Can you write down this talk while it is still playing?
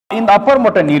In the upper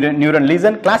motor neuron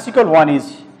lesion, classical one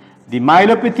is the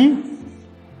myelopathy.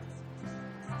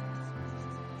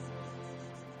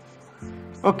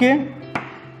 Okay.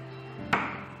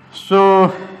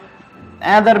 So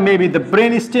other maybe the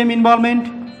brainstem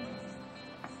involvement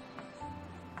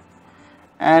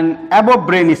and above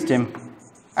brainstem.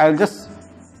 I will just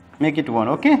make it one.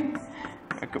 Okay.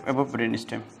 Above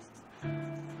brainstem.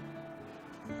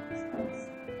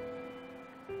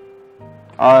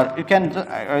 Or you can,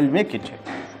 I will make it.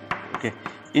 Okay.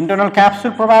 Internal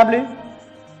capsule probably.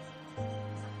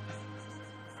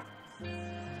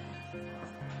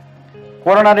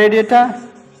 Corona radiata.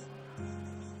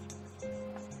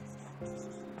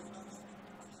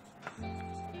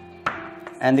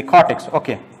 And the cortex.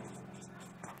 Okay.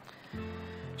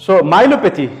 So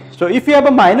myelopathy. So if you have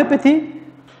a myelopathy,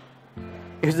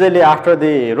 usually after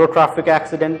the road traffic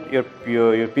accident,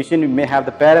 your patient may have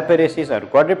the paraparesis or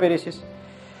quadraparesis.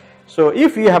 So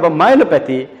if you have a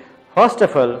myelopathy, first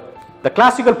of all, the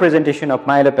classical presentation of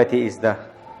myelopathy is the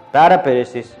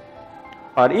paraparesis,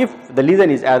 or if the lesion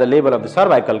is at the level of the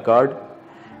cervical cord,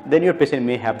 then your patient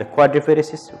may have the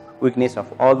quadraparesis, weakness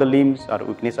of all the limbs or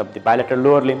weakness of the bilateral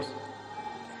lower limbs.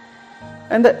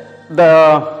 And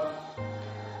the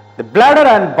bladder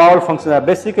and bowel functions are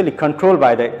basically controlled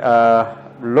by the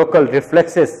local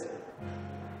reflexes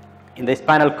in the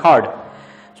spinal cord.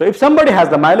 So if somebody has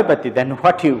the myelopathy, then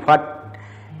what you have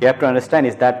to understand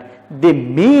is that they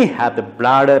may have the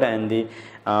bladder and the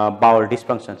bowel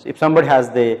dysfunctions. If somebody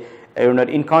has the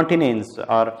urinary incontinence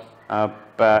or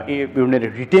urinary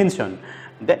retention,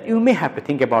 then you may have to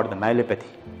think about the myelopathy.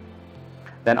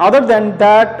 Then other than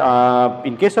that,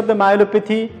 in case of the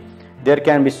myelopathy, there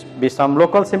can be some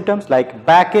local symptoms like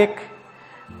backache,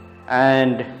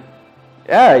 and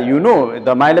yeah, you know,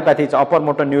 the myelopathy is upper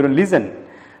motor neuron lesion.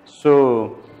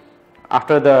 So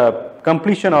after the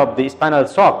completion of the spinal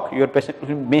shock, your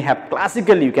patient may have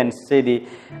classically, you can say, the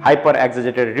hyper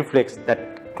exaggerated reflex,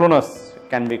 that clonus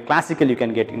can be classical, you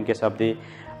can get in case of the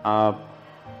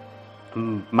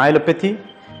myelopathy.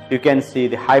 You can see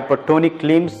the hypertonic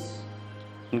limbs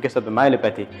in case of the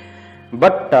myelopathy.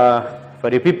 But for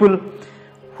the people,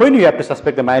 when you have to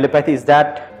suspect the myelopathy is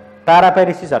that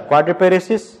paraparesis or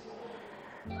quadraparesis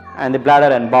and the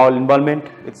bladder and bowel involvement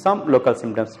with some local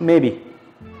symptoms maybe.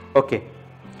 Okay,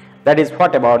 that is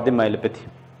what about the myelopathy.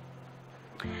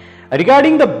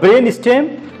 Regarding the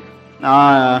brainstem,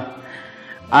 I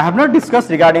have not discussed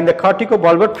regarding the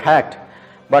corticobulbar tract,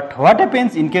 but what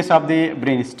happens in case of the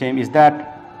brainstem is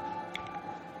that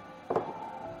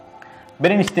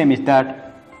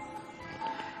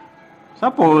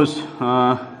suppose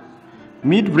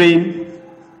midbrain,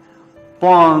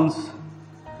 pons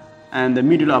and the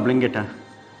middle oblongata.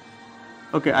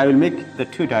 Okay, I will make the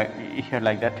two here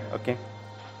like that. Okay.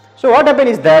 So what happens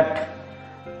is that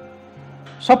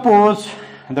suppose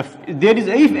if there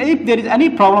is any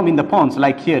problem in the pons,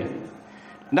 like here,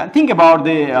 now think about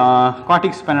the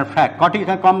cortex spinal tract. Cortex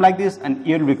can come like this, and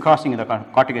you will be crossing the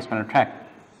cortex spinal tract.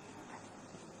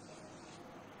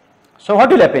 So what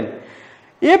will happen?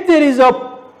 If there is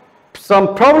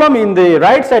some problem in the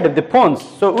right side of the pons,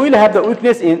 so we will have the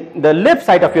weakness in the left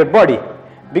side of your body,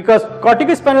 because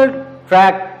cortex spinal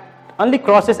tract only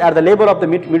crosses at the level of the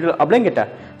middle oblongata.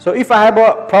 So if I have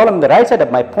a problem in the right side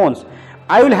of my pons,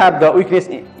 I will have the weakness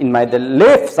in the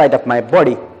left side of my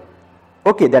body.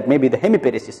 Okay, that may be the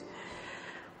hemiparesis.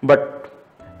 But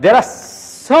there are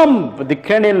some, the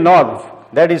cranial nerve,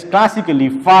 that is classically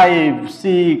 5,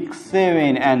 6,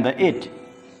 7 and the 8.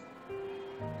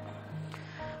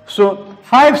 So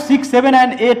 5, 6, 7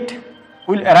 and 8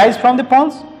 will arise from the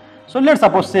pons. So let us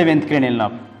suppose 7th cranial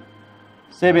nerve.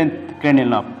 7th cranial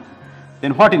nerve.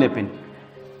 Then what will happen?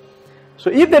 So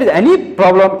if there is any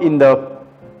problem in the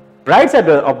right side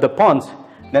of the pons,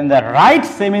 then the right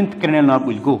 7th cranial nerve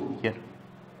will go here.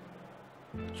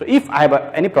 So if I have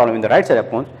any problem in the right side of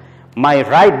pons, my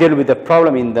right, there will be the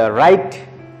problem in the right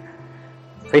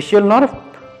facial nerve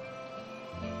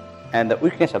and the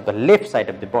weakness of the left side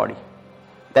of the body.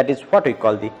 That is what we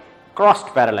call the crossed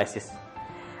paralysis.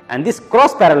 And this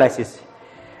cross paralysis,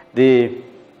 they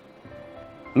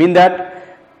mean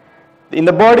that in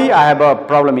the body I have a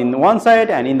problem in one side,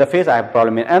 and in the face I have a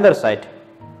problem in another side.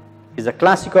 Is a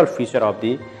classical feature of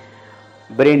the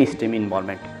brainstem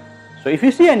involvement. So if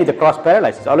you see any of the cross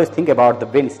paralysis, always think about the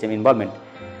brainstem involvement.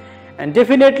 And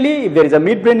definitely if there is a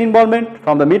midbrain involvement,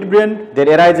 from the midbrain there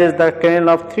arises the cranial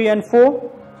nerve 3 and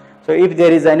 4. So if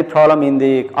there is any problem in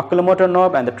the oculomotor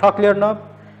nerve and the trochlear nerve,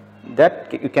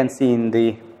 that you can see in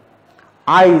the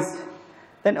eyes,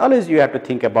 then always you have to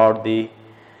think about the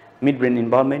midbrain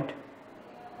involvement.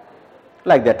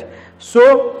 like that.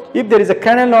 So if there is a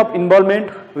cranial nerve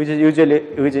involvement, which is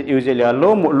usually a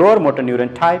lower motor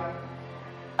neuron type,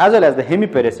 as well as the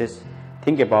hemiparesis,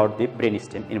 think about the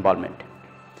brainstem involvement.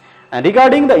 And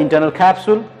regarding the internal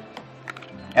capsule,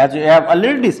 as we have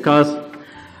already discussed,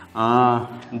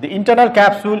 the internal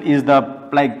capsule is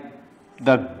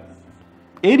the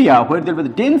area where there was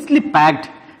densely packed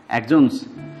axons.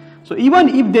 So even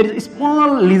if there is a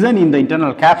small lesion in the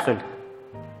internal capsule,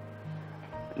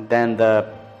 then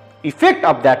the effect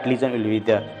of that lesion will be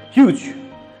the huge.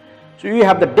 So you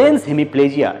have the dense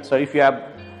hemiplegia. So if you have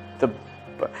the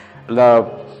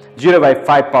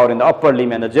 0/5 power in the upper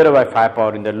limb and the 0/5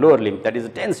 power in the lower limb, that is a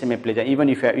dense hemiplegia. Even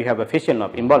if you have a facial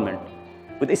nerve involvement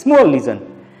with a small lesion,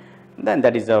 then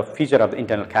that is a feature of the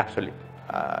internal capsule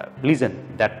lesion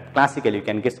that classically you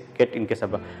can get in case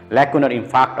of a lacunar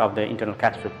infarct of the internal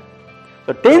capsule.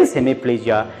 So dense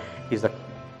hemiplegia is the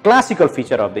classical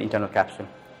feature of the internal capsule.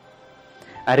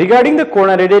 Regarding the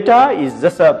corona radiata, is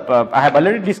just I have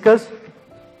already discussed.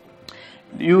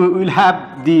 You will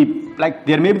have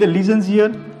there may be the lesions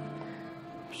here.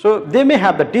 So they may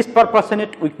have the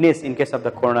disproportionate weakness in case of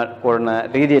the corona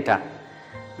radiata,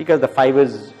 because the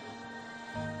fibers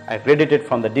are radiated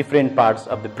from the different parts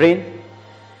of the brain.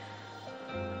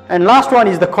 And last one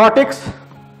is the cortex.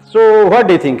 So what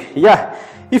do you think? Yeah,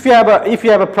 if you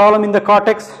have a problem in the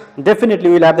cortex, definitely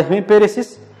you will have the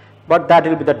hemiparesis, but that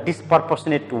will be the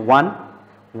disproportionate one.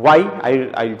 Why?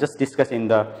 I will just discuss in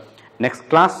the next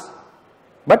class.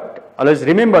 But always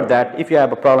remember that if you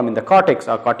have a problem in the cortex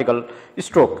or cortical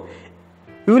stroke,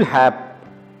 you will have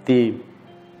the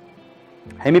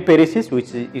hemiparesis,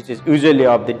 which is usually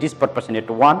of the disproportionate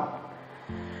one.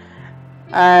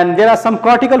 And there are some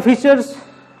cortical features,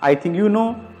 I think you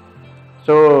know.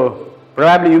 So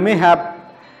probably you may have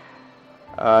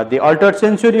the altered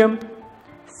sensorium,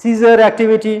 seizure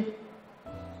activity,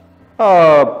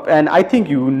 and I think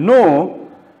you know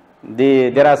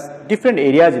there are different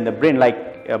areas in the brain like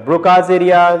broca's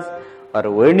areas or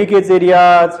Wernicke's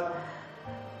areas.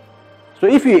 So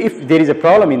if there is a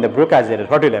problem in the broca's areas,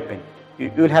 what will happen?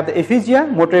 You will have the aphasia,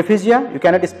 motor aphasia. You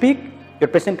cannot speak. Your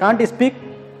patient can't speak.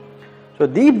 So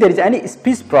if there is any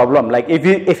speech problem like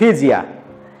aphasia,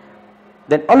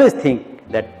 then always think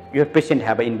that your patient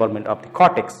have an involvement of the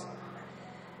cortex.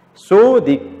 So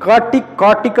the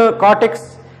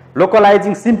cortex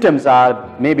localizing symptoms are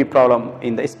maybe problem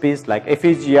in the speech like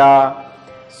aphasia,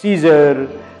 seizure,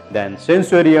 then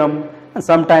sensorium, and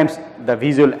sometimes the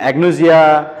visual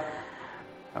agnosia.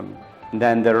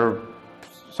 Then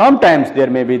sometimes there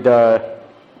may be the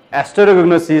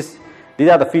asterognosis. These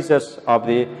are the features of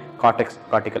the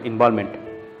cortical involvement.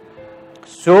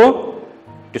 So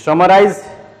to summarize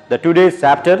the today's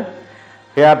chapter,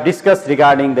 we have discussed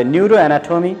regarding the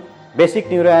neuroanatomy, basic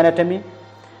neuroanatomy.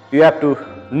 You have to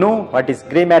know what is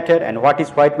gray matter and what is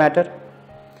white matter,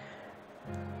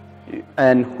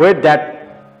 and where that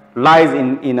lies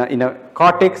in a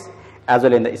cortex as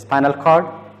well in the spinal cord.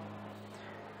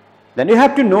 Then you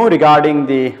have to know regarding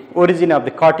the origin of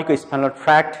the corticospinal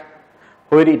tract,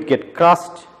 where it get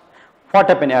crushed, what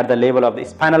happened at the level of the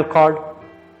spinal cord.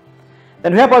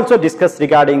 Then we have also discussed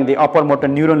regarding the upper motor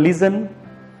neuron lesion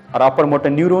or upper motor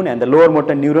neuron and the lower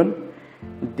motor neuron.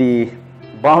 The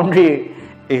boundary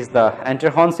is the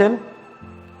anterior horn cell.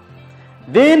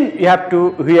 Then we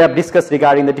have discussed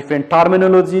regarding the different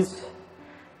terminologies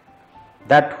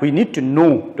that we need to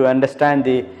know to understand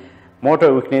the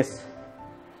motor weakness.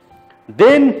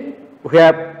 Then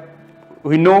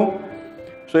we know,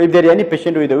 so if there is any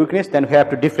patient with a weakness, then we have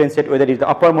to differentiate whether it is the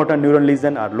upper motor neuron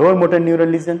lesion or lower motor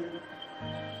neuron lesion.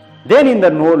 Then in the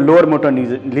lower motor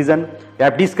lesion, we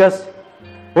have discussed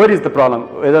where is the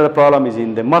problem, whether the problem is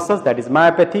in the muscles, that is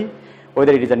myopathy,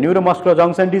 whether it is a neuromuscular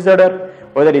junction disorder,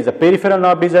 whether it is a peripheral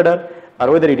nerve disorder,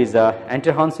 or whether it is a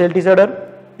anterior horn cell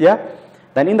disorder. Yeah.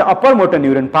 Then in the upper motor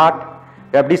neuron part,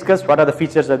 we have discussed what are the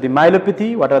features of the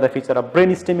myelopathy, what are the features of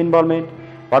brainstem involvement,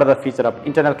 what are the features of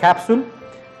internal capsule,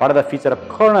 what are the features of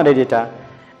corona radiata,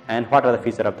 and what are the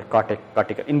features of the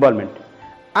cortical involvement.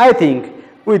 I think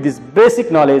with this basic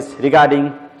knowledge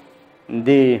regarding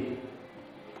the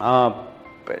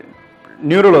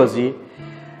neurology,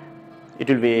 it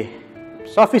will be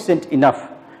sufficient enough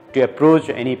to approach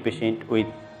any patient with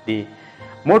the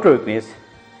motor weakness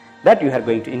that you are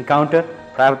going to encounter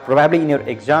probably in your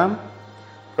exam,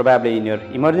 probably in your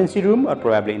emergency room, or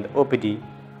probably in the OPD,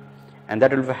 and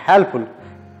that will be helpful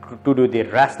to do the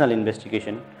rational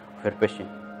investigation of your patient.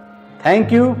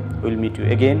 Thank you. We will meet you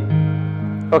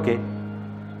again. Okay.